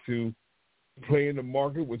him to play in the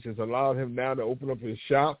market, which has allowed him now to open up his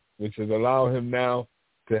shop, which has allowed him now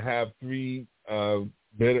to have 3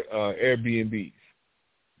 Airbnbs.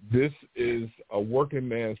 This is a working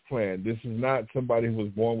man's plan. This is not somebody who was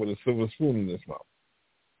born with a silver spoon in his mouth.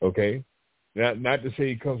 Okay? Not to say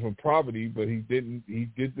he comes from poverty, but he did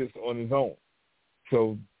this on his own.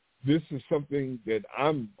 So this is something that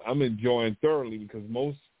I'm enjoying thoroughly, because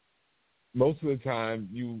most of the time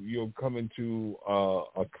you'll come into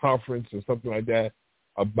a conference or something like that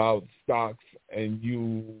about stocks, and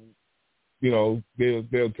they'll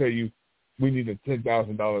tell you, we need a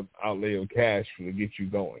 $10,000 outlay of cash to get you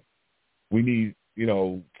going. We need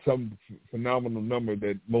some phenomenal number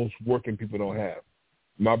that most working people don't have.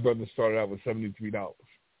 My brother started out with $73.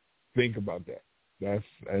 Think about that. I'm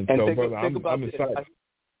excited.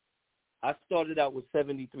 I started out with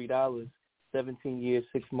 $73, 17 years,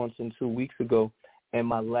 6 months, and 2 weeks ago, and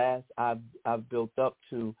my last I've built up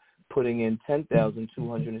to putting in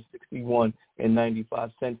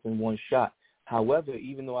 $10,261.95 in one shot. However,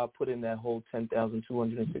 even though I put in that whole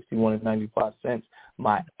 $10,261.95,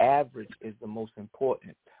 my average is the most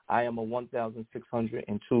important. I am a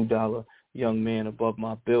 $1,602 young man above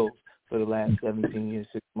my bills for the last 17 years,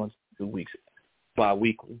 6 months, 2 weeks,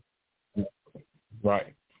 bi-weekly.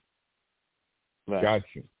 Right. Got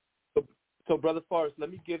you. So, Brother Forrest, let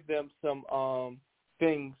me give them some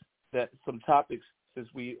some topics, since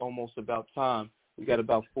we almost about time. We got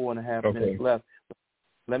about 4.5 minutes left.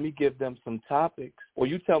 Let me give them some topics, or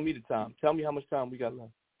you tell me the time. Tell me how much time we got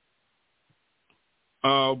left.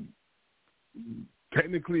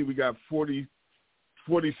 Technically, we got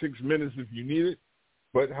 46 minutes if you need it.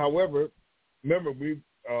 But, however, remember,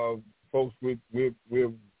 folks, we're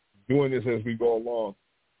doing this as we go along.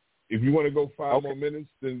 If you want to go 5 more minutes,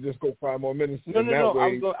 then just go 5 more minutes. No.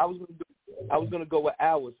 I was going to go an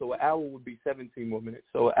hour, so an hour would be 17 more minutes.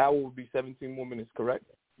 So an hour would be 17 more minutes, correct?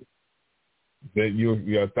 That you're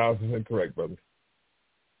 1,000% correct, brother.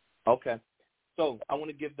 Okay. So I want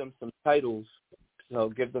to give them some titles, so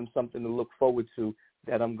give them something to look forward to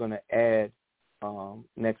that I'm going to add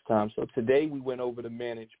next time. So today we went over the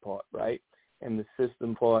manage part, right, and the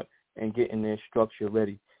system part, and getting their structure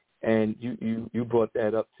ready. And you brought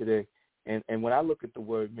that up today. And when I look at the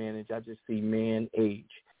word manage, I just see man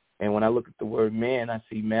age. And when I look at the word man, I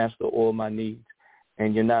see master all my needs.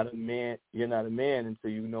 And you're not a man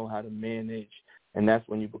until you know how to manage. And that's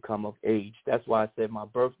when you become of age. That's why I said my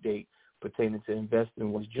birth date pertaining to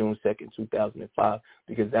investing was June 2nd, 2005,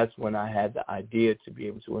 because that's when I had the idea to be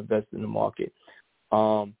able to invest in the market.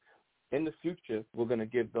 In the future, we're going to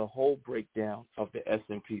give the whole breakdown of the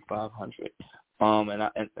S&P 500.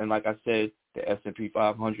 And like I said, the S&P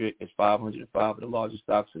 500 is 505 of the largest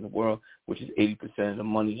stocks in the world, which is 80% of the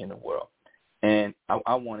money in the world. And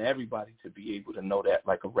I want everybody to be able to know that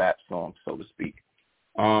like a rap song, so to speak.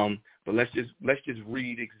 But let's just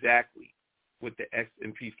read exactly what the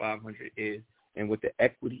S&P 500 is and what the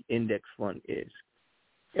equity index fund is.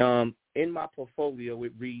 In my portfolio,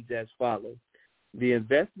 it reads as follows. The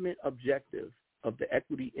investment objective of the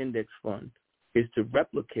equity index fund is to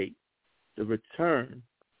replicate the return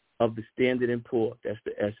of the Standard & Poor's, that's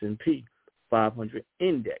the S&P 500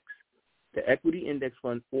 index. The equity index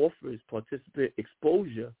fund offers participant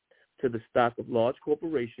exposure to the stock of large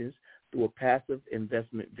corporations through a passive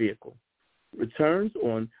investment vehicle. Returns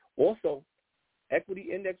on also equity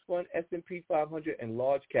index fund, S&P 500, and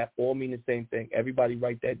large cap all mean the same thing. Everybody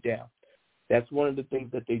write that down. That's one of the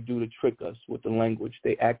things that they do to trick us with the language.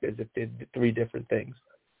 They act as if they're 3 different things.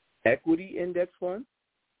 Equity index fund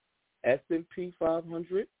S&P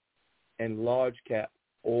 500 and large cap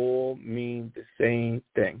all mean the same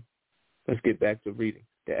thing. Let's get back to reading.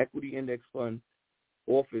 The equity index fund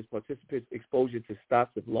offers participants exposure to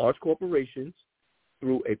stocks of large corporations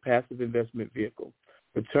through a passive investment vehicle.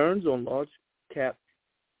 Returns on large cap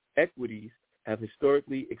equities have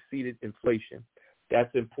historically exceeded inflation.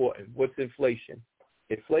 That's important. What's inflation?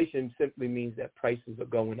 Inflation simply means that prices are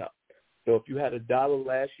going up. So if you had $1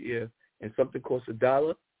 last year and something cost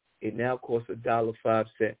 $1, it now costs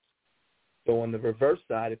 $1.05. So on the reverse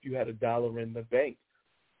side, if you had $1 in the bank,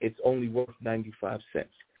 it's only worth 95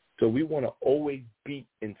 cents. So we want to always beat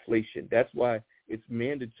inflation. That's why it's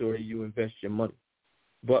mandatory you invest your money.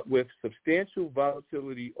 But with substantial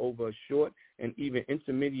volatility over short and even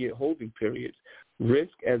intermediate holding periods,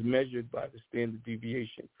 risk as measured by the standard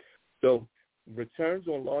deviation. So returns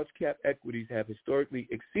on large cap equities have historically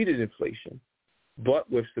exceeded inflation, but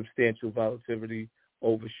with substantial volatility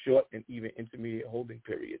over short and even intermediate holding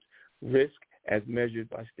periods, risk as measured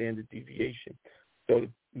by standard deviation. So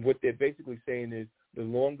what they're basically saying is the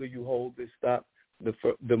longer you hold this stock,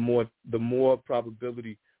 the more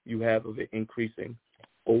probability you have of it increasing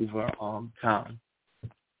over time.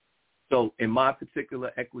 So in my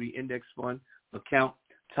particular equity index fund account,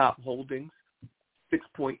 top holdings,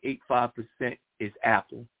 6.85% is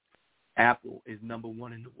Apple. Apple is number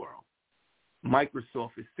one in the world.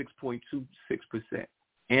 Microsoft is 6.26%.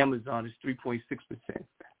 Amazon is 3.6%.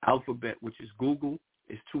 Alphabet, which is Google,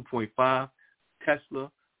 is 2.5%. Tesla,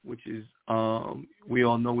 which is, we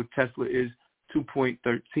all know what Tesla is,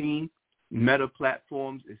 2.13%. Meta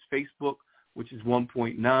Platforms is Facebook, which is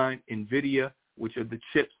 1.9%. NVIDIA, which are the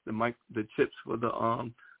chips, the chips for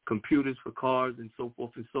the computers, for cars, and so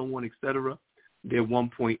forth and so on, etc. They're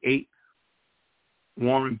 1.8%.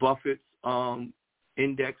 Warren Buffett's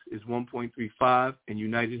index is 1.35%, and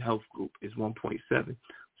United Health Group is 1.7%.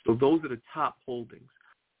 So those are the top holdings.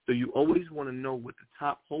 So you always want to know what the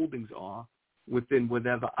top holdings are within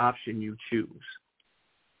whatever option you choose.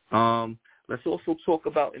 Let's also talk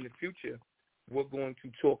about, in the future, we're going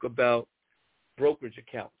to talk about brokerage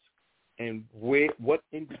accounts and what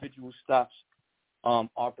individual stocks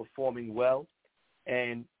are performing well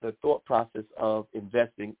and the thought process of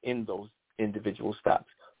investing in those individual stocks.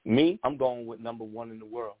 Me, I'm going with number one in the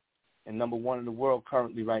world. And number one in the world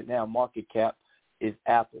currently right now, market cap, is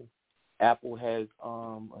Apple. Apple has,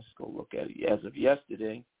 let's go look at it. As of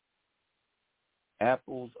yesterday,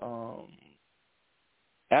 Apple's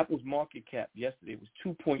market cap yesterday was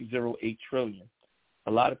 $2.08 trillion.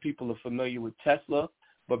 A lot of people are familiar with Tesla,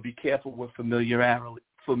 but be careful with familiarity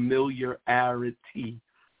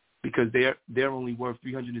because they're only worth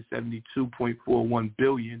 $372.41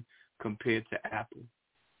 billion compared to Apple.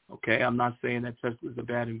 Okay, I'm not saying that Tesla is a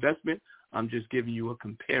bad investment. I'm just giving you a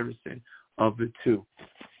comparison of the two.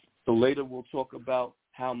 So later we'll talk about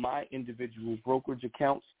how my individual brokerage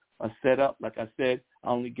accounts are set up. Like I said, I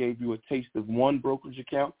only gave you a taste of one brokerage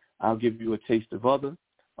account. I'll give you a taste of others.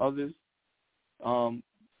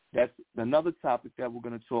 That's another topic that we're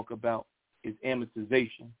going to talk about is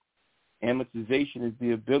amortization. Amortization is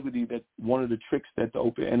the ability that one of the tricks that the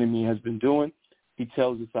open enemy has been doing. He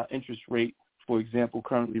tells us our interest rate, for example,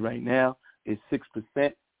 currently right now is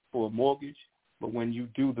 6% for a mortgage, but when you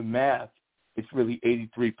do the math, it's really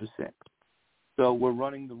 83%. So we're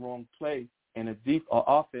running the wrong play and a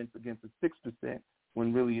offense against a 6%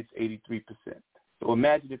 when really it's 83%. So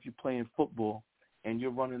imagine if you're playing football and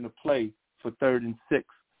you're running a play for 3rd and 6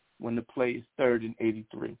 when the play is 3rd and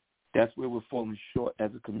 83. That's where we're falling short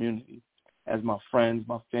as a community. As my friends,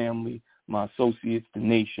 my family, my associates, the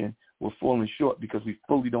nation, we're falling short because we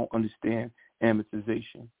fully don't understand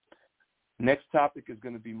amortization. Next topic is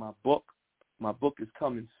going to be my book. My book is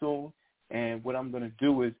coming soon, and what I'm going to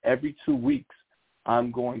do is every 2 weeks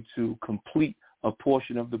I'm going to complete a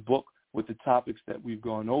portion of the book with the topics that we've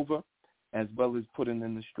gone over, as well as putting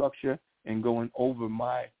in the structure and going over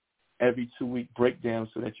my every 2-week breakdown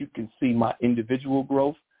so that you can see my individual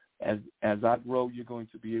growth. As I grow, you're going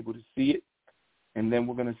to be able to see it. And then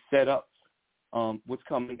we're going to set up what's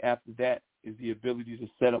coming after that is the ability to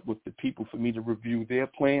set up with the people for me to review their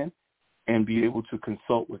plan and be able to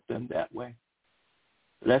consult with them that way.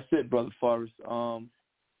 That's it, Brother Forrest.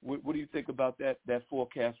 What do you think about that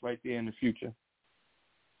forecast right there in the future?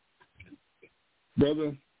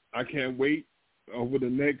 Brother, I can't wait over the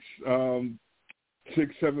next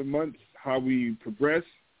 6-7 months how we progress.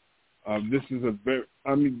 This is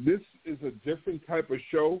a different type of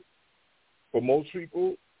show for most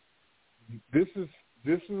people. This is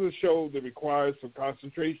a show that requires some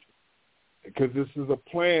concentration because this is a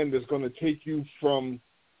plan that's going to take you from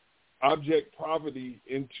abject poverty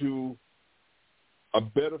into a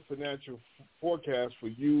better financial forecast for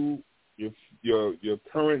you, your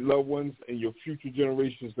current loved ones, and your future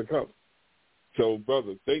generations to come. So,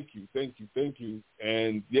 brother, thank you.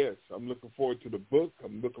 And, yes, I'm looking forward to the book.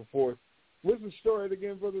 I'm looking forward. What's the story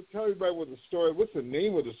again, brother? Tell everybody what the story. What's the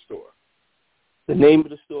name of the store? The name of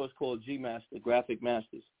the store is called G Master, Graphic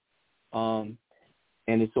Masters. And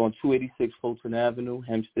it's on 286 Fulton Avenue,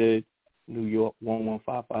 Hempstead, New York,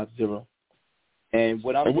 11550. And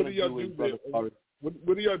what I'm going to do is, brother,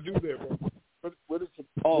 what do y'all do there, bro? What is the,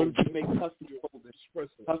 we make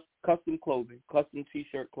custom clothing, custom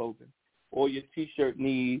T-shirt clothing. All your T-shirt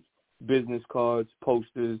needs, business cards,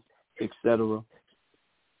 posters, etc.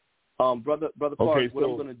 Brother Forrest, what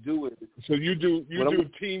I'm going to do is. So you do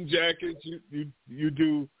team jackets. You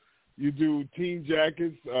do team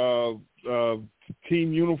jackets,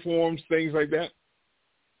 team uniforms, things like that.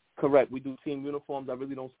 Correct. We do team uniforms. I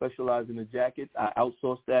really don't specialize in the jackets. I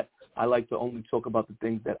outsource that. I like to only talk about the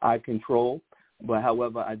things that I control. But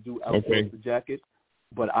however, I do outsource the jackets.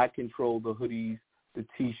 But I control the hoodies, the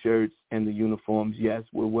T-shirts, and the uniforms. Yes,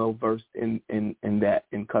 we're well versed in that,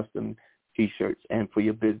 in custom T-shirts and for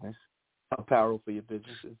your business, apparel for your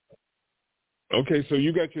businesses. Okay, so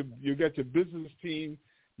you got your business team.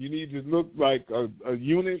 You need to look like a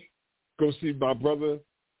unit. Go see my brother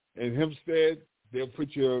in Hempstead. They'll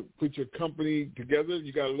put your company together.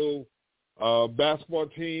 You got a little basketball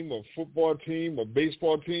team or football team or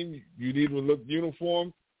baseball team. You need to look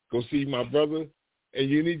uniform. Go see my brother. And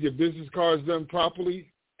you need your business cards done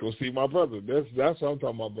properly. Go see my brother. That's what I'm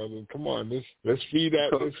talking about, brother. Come on, let's feed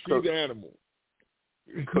that. Let's feed the animal.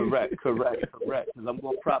 Correct. Because I'm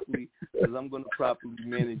going to properly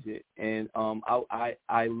manage it. And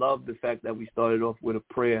I love the fact that we started off with a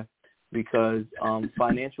prayer, because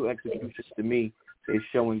financial execution to me is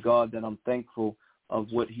showing God that I'm thankful of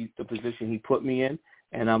the position He put me in,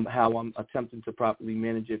 and how I'm attempting to properly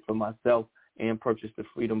manage it for myself and purchase the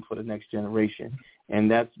freedom for the next generation.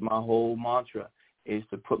 And that's my whole mantra, is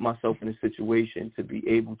to put myself in a situation to be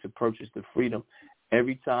able to purchase the freedom.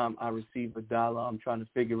 Every time I receive $1, I'm trying to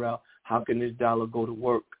figure out how can this dollar go to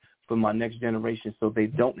work for my next generation, so they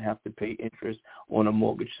don't have to pay interest on a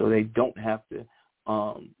mortgage, so they don't have to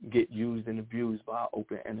get used and abused by an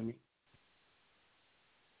open enemy.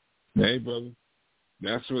 Hey, brother,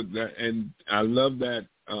 and I love that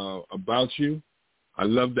about you. I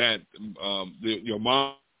love that your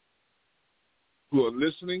mom who are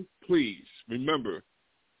listening. Please remember,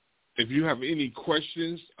 if you have any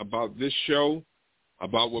questions about this show,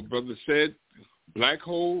 about what brother said, Black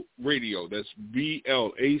Hole Radio. That's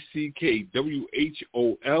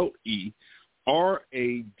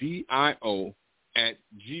BLACKWHOLERADIO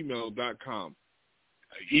 @gmail.com.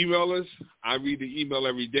 Email us. I read the email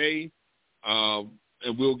every day, and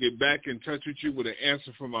we'll get back in touch with you with an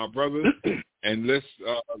answer from our brother. And let's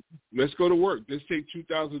go to work. Let's take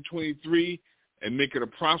 2023 and make it a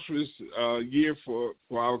prosperous year for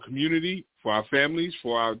our community, for our families,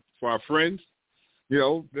 for our friends.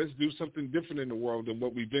 Let's do something different in the world than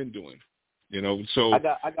what we've been doing. So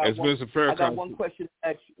as Mr. Farrakhan, I got one question to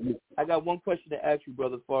ask you. I got one question to ask you,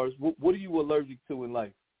 Brother Forrest. What are you allergic to in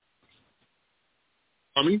life?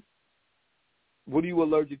 I mean? What are you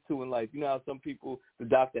allergic to in life? You know how some people, the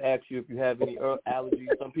doctor asks you if you have any allergies.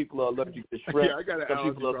 Some people are allergic to shrimp. Yeah, I got an some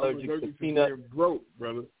allergy. People are allergic to peanut. Being broke,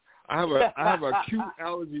 brother. I have a acute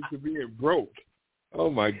allergy to being broke. Oh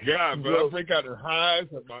my God, bro! I break out in hives.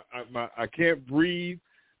 I can't breathe.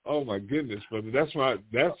 Oh my goodness, brother. That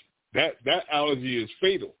allergy is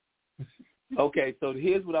fatal. Okay, so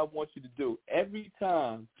here's what I want you to do. Every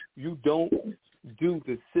time you don't do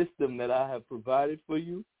the system that I have provided for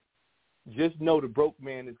you, just know the broke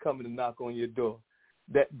man is coming to knock on your door.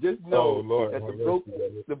 Just know that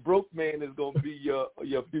the broke man is going to be your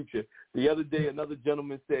future. The other day, another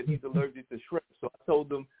gentleman said he's allergic to shrimp, so I told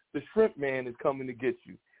him the shrimp man is coming to get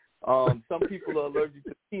you. Some people are allergic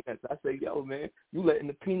to peanuts. I say, yo, man, you letting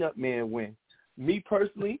the peanut man win. Me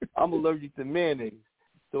personally, I'm allergic to mayonnaise.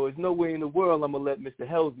 So there's no way in the world I'm going to let Mr.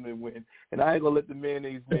 Hellsman win. And I ain't going to let the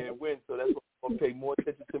mayonnaise man win. So that's why I'm going to pay more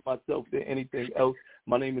attention to myself than anything else.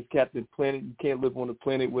 My name is Captain Planet. You can't live on a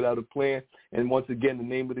planet without a plan. And once again, the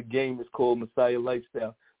name of the game is called Messiah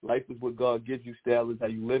Lifestyle. Life is what God gives you. Style is how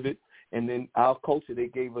you live it. And then our culture, they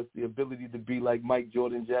gave us the ability to be like Mike,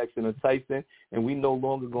 Jordan, Jackson, or Tyson. And we no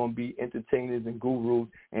longer going to be entertainers and gurus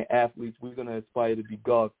and athletes. We're going to aspire to be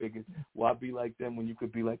God figures. Why be like them when you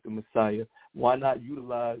could be like the Messiah? Why not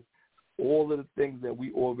utilize all of the things that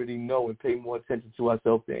we already know and pay more attention to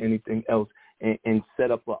ourselves than anything else and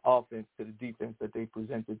set up an offense to the defense that they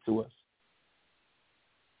presented to us?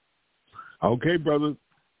 Okay, brother.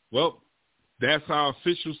 Well, that's our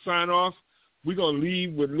official sign-off we're gonna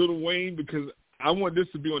leave with Lil Wayne because I want this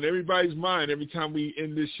to be on everybody's mind every time we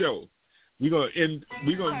end this show. We're gonna keep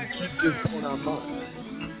this on our mind.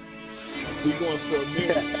 We're going for a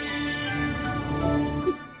minute.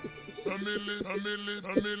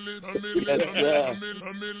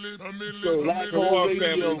 So Black Hole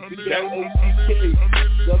Radio, BLACK,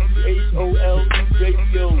 WHOL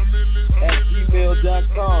Radio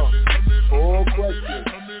 @gmail.com for all questions.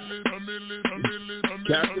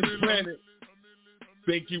 Captain Planet.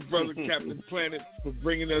 Thank you, brother Captain Planet, for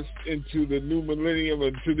bringing us into the new millennium,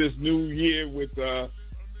 into this new year with a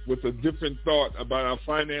different thought about our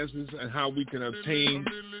finances and how we can obtain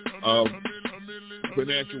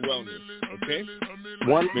financial wellness. Okay.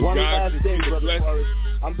 One last thing, brother Forrest.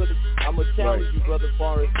 I'm gonna challenge you, brother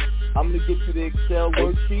Forrest. I'm gonna get you the Excel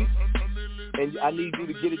worksheet, and I need you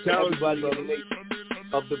to get it to everybody in the nation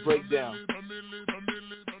of the breakdown.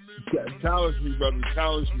 Challenge me, brother.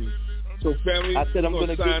 Challenge me. So, family, I said I'm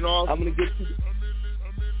gonna sign off. I'm gonna get you.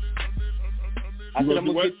 I'm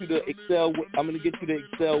gonna get you the Excel. I'm gonna get you the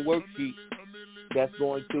Excel worksheet that's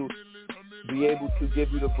going to be able to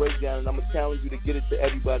give you the breakdown, and I'm gonna challenge you to get it to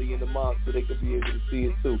everybody in the mosque so they can be able to see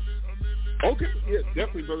it too. Okay, yeah,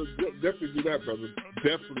 definitely, brother. Definitely do that, brother.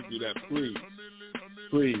 Definitely do that, please.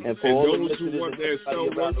 And for all those who want their Excel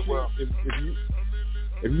worksheet,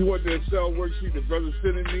 if you want their Excel worksheet, the brother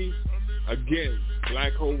sending me, again,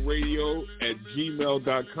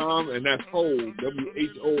 blackhole@gmail.com, and that's whole,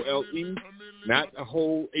 WHOLE, not a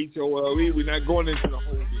whole HOLE. We're not going into the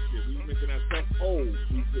hole this year. We're making ourselves whole.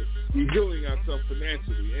 We're healing ourselves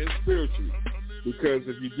financially and spiritually, because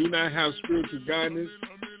if you do not have spiritual guidance,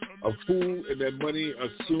 a fool and that money are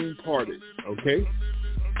soon parted. Okay?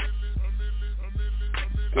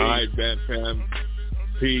 All right, Bad Fam.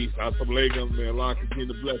 Peace. Assalamualaikum. May Allah continue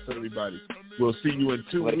to bless everybody. We'll see you in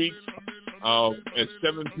 2 weeks at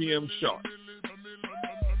 7 p.m. sharp.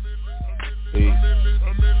 Peace.